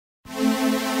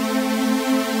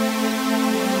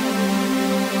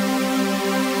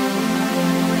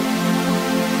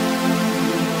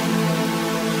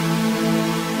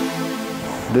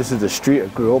This is the street I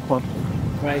grew up on.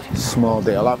 Right.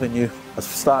 Smalldale Avenue. I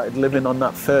started living on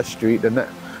that first street, and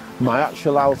my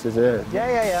actual house is here. Yeah,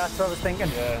 that's what I was thinking.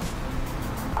 Yeah.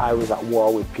 I was at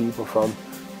war with people from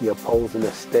the opposing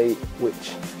estate,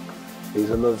 which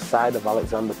is another side of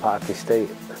Alexander Park Estate.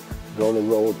 There's only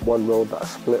one road that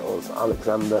split us,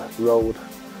 Alexander Road,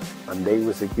 and they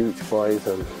was the Gooch boys,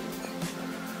 and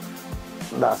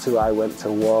that's who I went to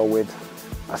war with.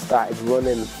 I started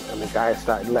running, and the guy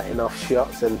started letting off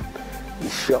shots, and he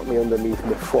shot me underneath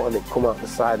my foot, and it come out the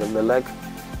side of my leg.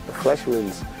 The flesh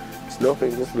wounds, it's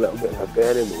nothing, just a little bit of a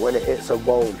burning, but when it hits a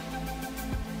bone,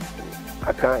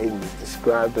 I can't even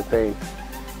describe the pain.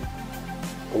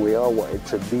 We all wanted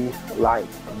to be like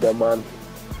the man.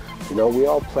 You know, we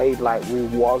all played like we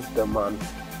was the man,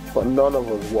 but none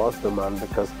of us was the man,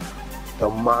 because the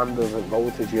man doesn't go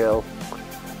to jail.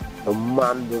 The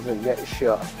man doesn't get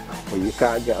shot. But you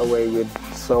can't get away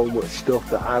with so much stuff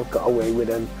that I've got away with,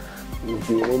 and you've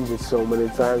been injured so many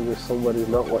times if somebody's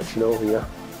not watching over you.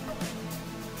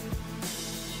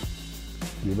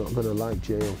 You're not gonna like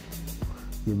jail.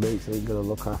 Your mates ain't gonna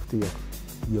look after you.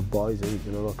 Your boys ain't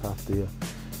gonna look after you.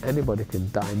 Anybody can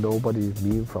die, nobody's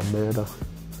immune from murder.